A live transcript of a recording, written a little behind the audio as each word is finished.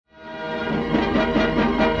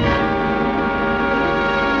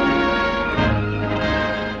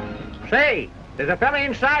Say, there's a fella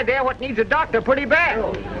inside there what needs a doctor pretty bad.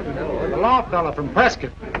 The law fella from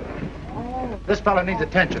Prescott. This fella needs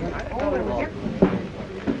attention.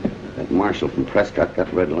 That marshal from Prescott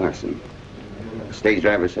got Red Larson. The stage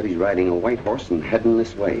driver said he's riding a white horse and heading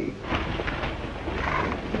this way.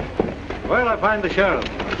 Where'll I find the sheriff?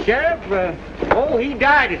 Sheriff, he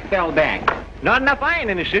died at Spellbank. Not enough iron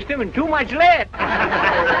in the system and too much lead.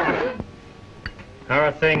 How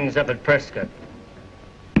are things up at Prescott?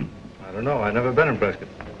 I don't know. I've never been in Prescott.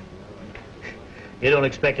 You don't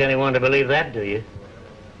expect anyone to believe that, do you?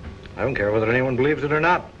 I don't care whether anyone believes it or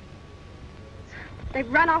not. They've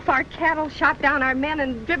run off our cattle, shot down our men,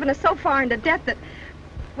 and driven us so far into debt that...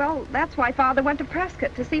 Well, that's why Father went to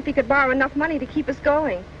Prescott, to see if he could borrow enough money to keep us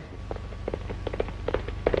going.